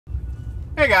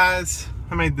Hey guys,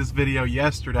 I made this video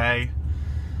yesterday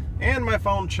and my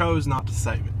phone chose not to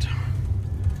save it.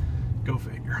 Go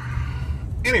figure.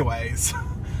 Anyways,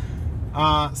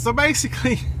 so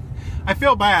basically I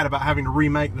feel bad about having to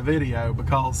remake the video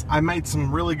because I made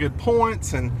some really good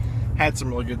points and had some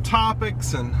really good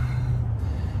topics, and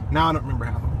now I don't remember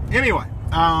half of them. Anyway,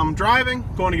 driving,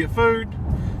 going to get food.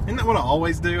 Isn't that what I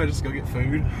always do? I just go get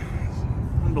food.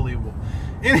 Unbelievable.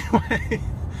 Anyway,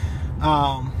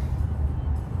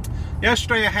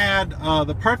 yesterday I had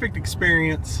the perfect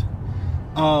experience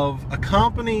of a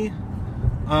company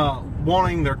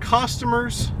wanting their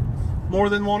customers more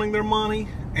than wanting their money,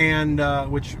 and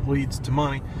which leads to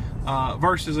money,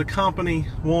 versus a company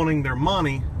wanting their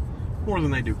money more than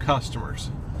they do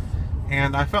customers.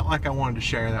 And I felt like I wanted to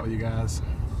share that with you guys.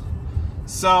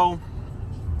 So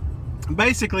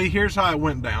basically, here's how it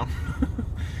went down.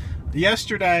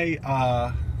 Yesterday,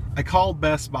 I called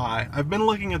Best Buy. I've been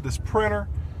looking at this printer.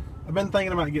 I've been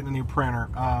thinking about getting a new printer.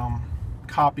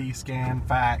 Copy, scan,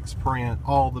 fax, print,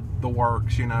 all the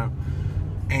works, you know.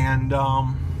 And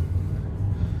I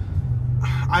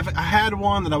had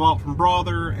one that I bought from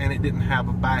Brother, and it didn't have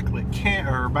a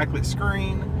backlit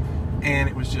screen, and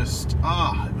it was just,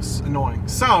 it was annoying.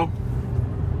 So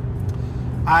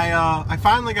I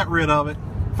finally got rid of it.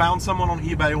 Found someone on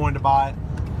eBay who wanted to buy it,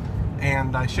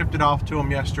 and I shipped it off to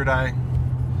them yesterday.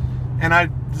 And I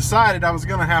decided I was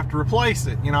going to have to replace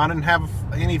it. You know, I didn't have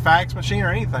any fax machine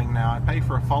or anything now. I pay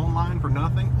for a phone line for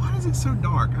nothing. Why is it so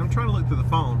dark? I'm trying to look through the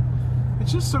phone.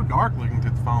 It's just so dark looking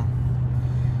through the phone.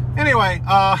 Anyway,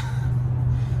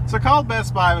 so I called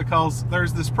Best Buy because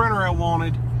there's this printer I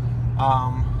wanted,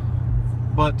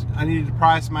 but I needed to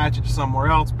price match it to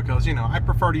somewhere else because, you know, I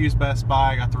prefer to use Best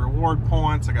Buy. I got the reward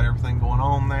points. I got everything going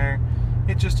on there.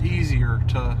 It's just easier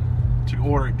to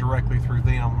order it directly through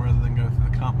them rather than go through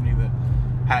the company that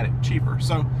had it cheaper.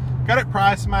 So got it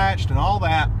price matched and all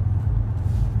that.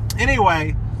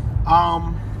 Anyway,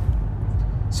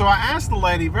 so I asked the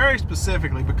lady very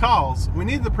specifically, because we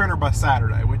need the printer by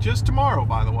Saturday, which is tomorrow,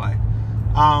 by the way.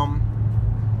 I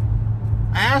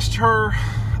asked her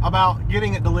about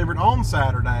getting it delivered on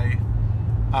Saturday.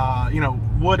 You know,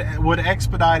 would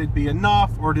expedited be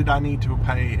enough, or did I need to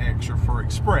pay extra for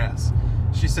express?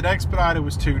 She said expedited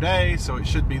was 2 days, so it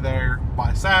should be there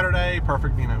by Saturday.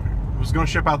 Perfect, you know, it was going to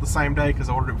ship out the same day because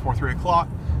I ordered it before 3 o'clock.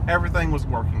 Everything was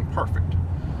working perfect.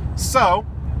 So,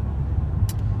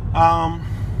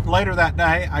 later that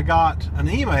day, I got an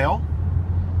email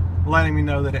letting me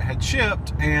know that it had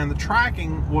shipped, and the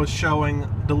tracking was showing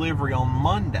delivery on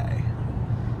Monday.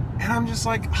 And I'm just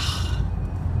like,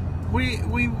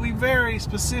 we very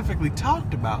specifically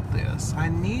talked about this. I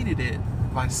needed it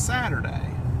by Saturday.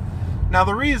 Now,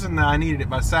 the reason that I needed it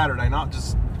by Saturday, not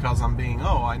just because I'm being,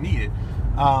 I need it,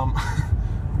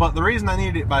 but the reason I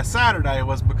needed it by Saturday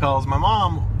was because my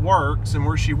mom works, and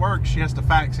where she works, she has to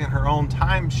fax in her own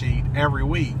timesheet every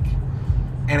week,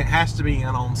 and it has to be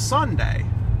in on Sunday.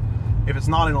 If it's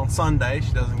not in on Sunday,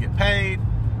 she doesn't get paid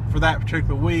for that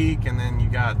particular week, and then you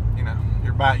got, you know,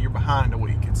 you're behind a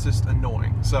week. It's just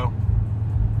annoying. So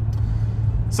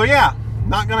yeah,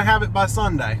 not gonna have it by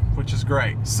Sunday, which is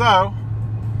great. So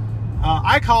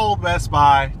I called Best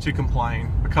Buy to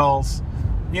complain because,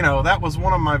 you know, that was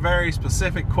one of my very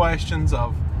specific questions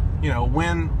of, you know,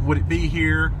 when would it be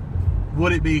here?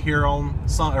 Would it be here on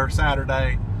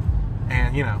Saturday?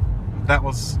 And, you know, that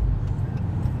was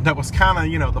kind of,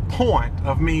 you know, the point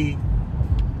of me,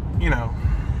 you know,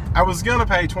 I was going to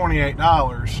pay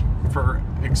 $28 for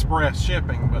express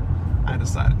shipping, but I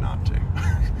decided not to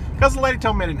because the lady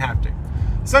told me I didn't have to.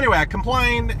 So anyway, I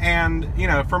complained, and, you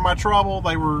know, for my trouble,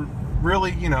 they were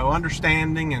really, you know,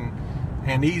 understanding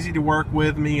and easy to work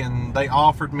with me, and they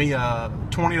offered me a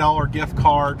 $20 gift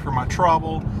card for my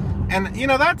trouble. And, you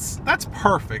know, that's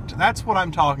perfect. That's what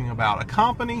I'm talking about. A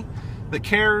company that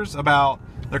cares about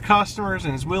their customers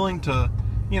and is willing to,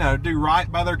 you know, do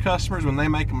right by their customers when they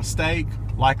make a mistake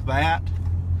like that.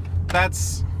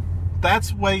 That's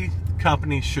the way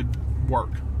companies should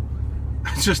work.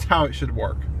 That's just how it should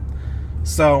work.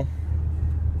 So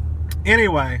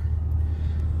anyway,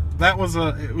 it was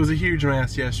a huge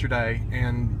mess yesterday,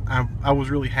 and I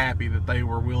was really happy that they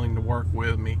were willing to work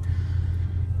with me.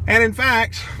 And in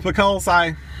fact, because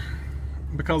I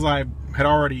had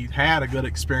already had a good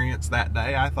experience that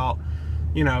day, I thought,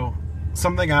 you know,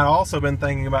 something I'd also been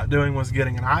thinking about doing was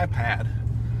getting an iPad.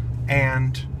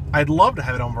 And I'd love to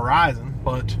have it on Verizon,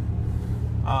 but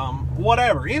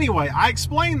whatever. Anyway, I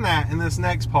explained that in this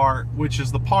next part, which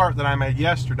is the part that I made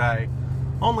yesterday.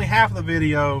 Only half of the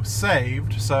video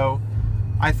saved, so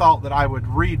I thought that I would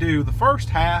redo the first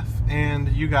half and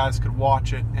you guys could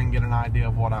watch it and get an idea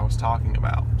of what I was talking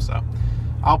about. So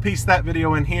I'll piece that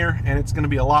video in here, and it's going to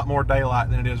be a lot more daylight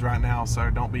than it is right now, so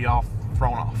don't be all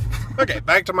thrown off. Okay,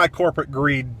 back to my corporate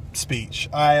greed speech.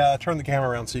 I turned the camera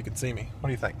around so you can see me. What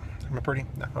do you think? Am I pretty?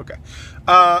 No, okay.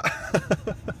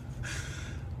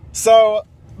 So,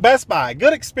 Best Buy,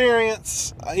 good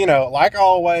experience. You know, like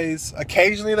always,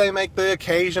 occasionally they make the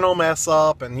occasional mess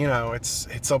up, and you know,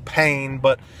 it's a pain,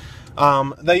 but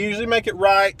they usually make it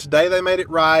right. Today they made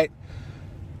it right.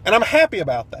 And I'm happy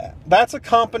about that. That's a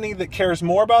company that cares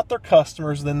more about their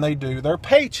customers than they do their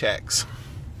paychecks.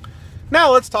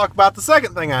 Now let's talk about the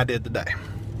second thing I did today.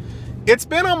 It's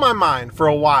been on my mind for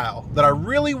a while that I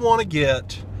really want to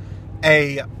get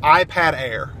a iPad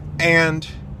Air. And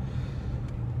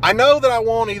I know that I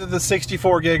want either the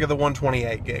 64 gig or the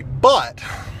 128 gig. But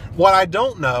what I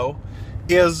don't know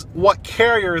is what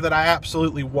carrier that I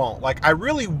absolutely want. Like, I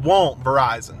really want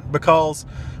Verizon because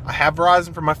I have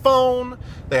Verizon for my phone.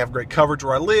 They have great coverage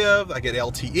where I live. I get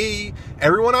LTE.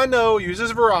 Everyone I know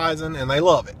uses Verizon and they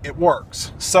love it. It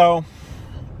works. So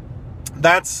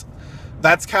that's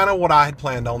kind of what I had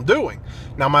planned on doing.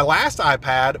 Now, my last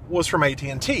iPad was from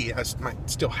AT&T. I might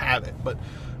still have it, but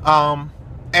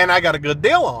and I got a good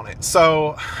deal on it.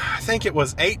 So I think it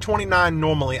was $829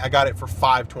 normally. I got it for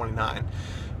 $529.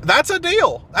 That's a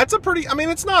deal. That's a pretty, I mean,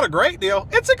 it's not a great deal.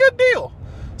 It's a good deal.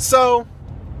 So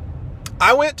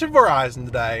I went to Verizon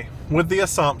today with the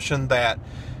assumption that,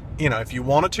 you know, if you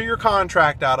want a 2-year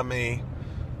contract out of me,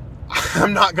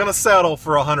 I'm not going to settle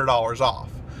for $100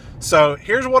 off. So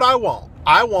here's what I want.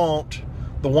 I want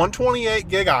the 128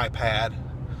 gig iPad,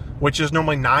 which is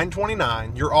normally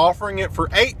 $929. You're offering it for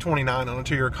 $829 on a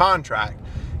 2-year contract.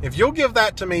 If you'll give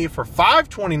that to me for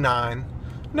 $529,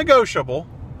 negotiable,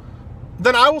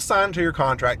 then I will sign to your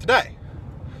contract today.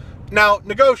 Now,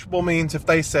 negotiable means if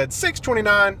they said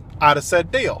 $629, I'd have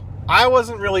said deal. I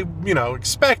wasn't really, you know,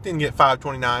 expecting to get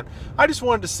 $529. I just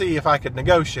wanted to see if I could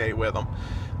negotiate with them.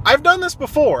 I've done this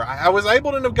before. I was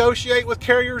able to negotiate with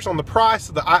carriers on the price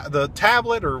of the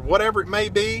tablet or whatever it may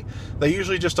be. They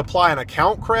usually just apply an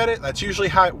account credit. That's usually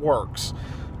how it works.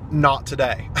 Not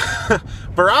today.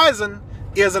 Verizon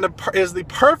is the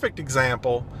perfect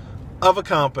example of a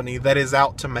company that is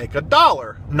out to make a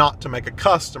dollar, not to make a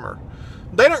customer.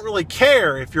 They don't really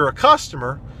care if you're a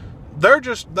customer. They're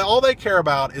just, all they care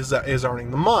about is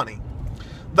earning the money.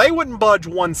 They wouldn't budge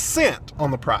 1 cent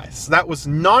on the price. That was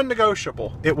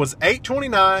non-negotiable. It was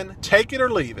 $829, take it or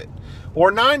leave it,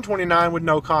 or $929 with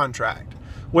no contract.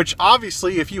 Which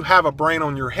obviously, if you have a brain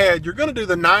on your head, you're going to do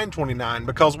the $929,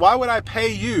 because why would I pay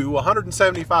you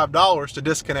 $175 to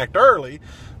disconnect early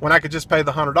when I could just pay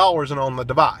the $100 and own the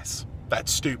device?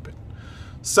 That's stupid.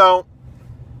 So,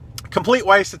 complete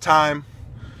waste of time.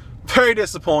 Very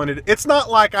disappointed. It's not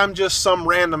like I'm just some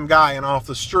random guy in off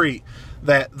the street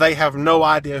that they have no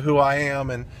idea who I am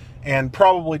and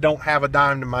probably don't have a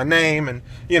dime to my name and,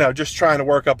 you know, just trying to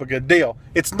work up a good deal.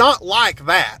 It's not like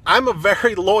that. I'm a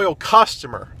very loyal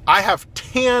customer. I have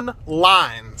 10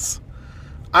 lines.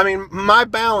 I mean, my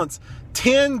balance,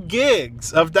 10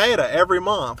 gigs of data every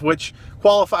month, which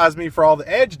qualifies me for all the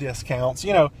Edge discounts.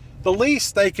 You know, the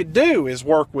least they could do is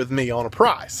work with me on a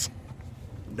price.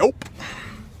 Nope.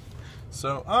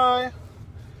 So I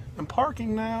am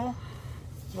parking now.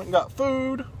 Went and got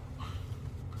food.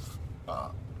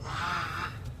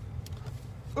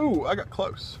 Ooh, I got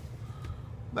close.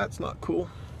 That's not cool.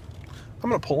 I'm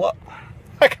gonna pull up.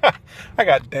 I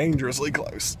got dangerously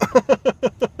close.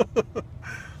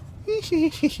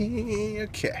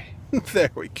 Okay,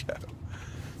 there we go.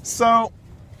 So,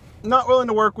 not willing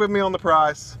to work with me on the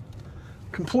price.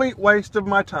 Complete waste of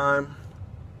my time.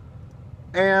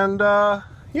 And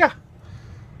yeah,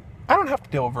 I don't have to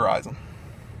deal with Verizon.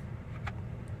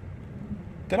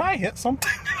 Did I hit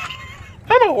something?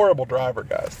 I'm a horrible driver,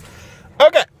 guys.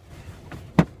 Okay.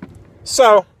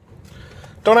 So,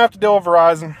 don't have to deal with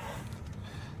Verizon.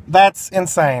 That's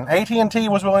insane. AT&T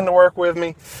was willing to work with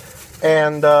me,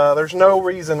 and there's no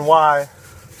reason why,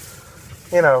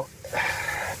 you know,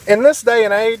 in this day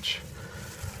and age,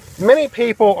 many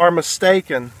people are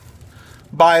mistaken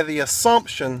by the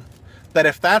assumption that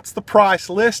if that's the price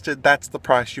listed, that's the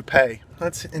price you pay.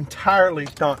 That's entirely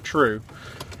not true.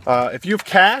 If you have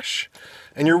cash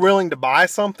and you're willing to buy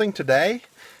something today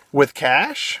with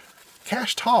cash,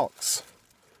 cash talks.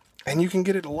 And you can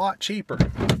get it a lot cheaper.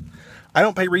 I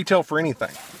don't pay retail for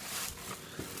anything.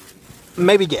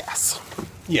 Maybe gas.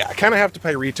 Yeah, I kind of have to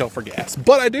pay retail for gas.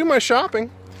 But I do my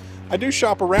shopping. I do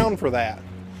shop around for that.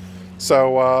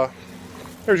 So,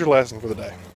 there's your lesson for the day.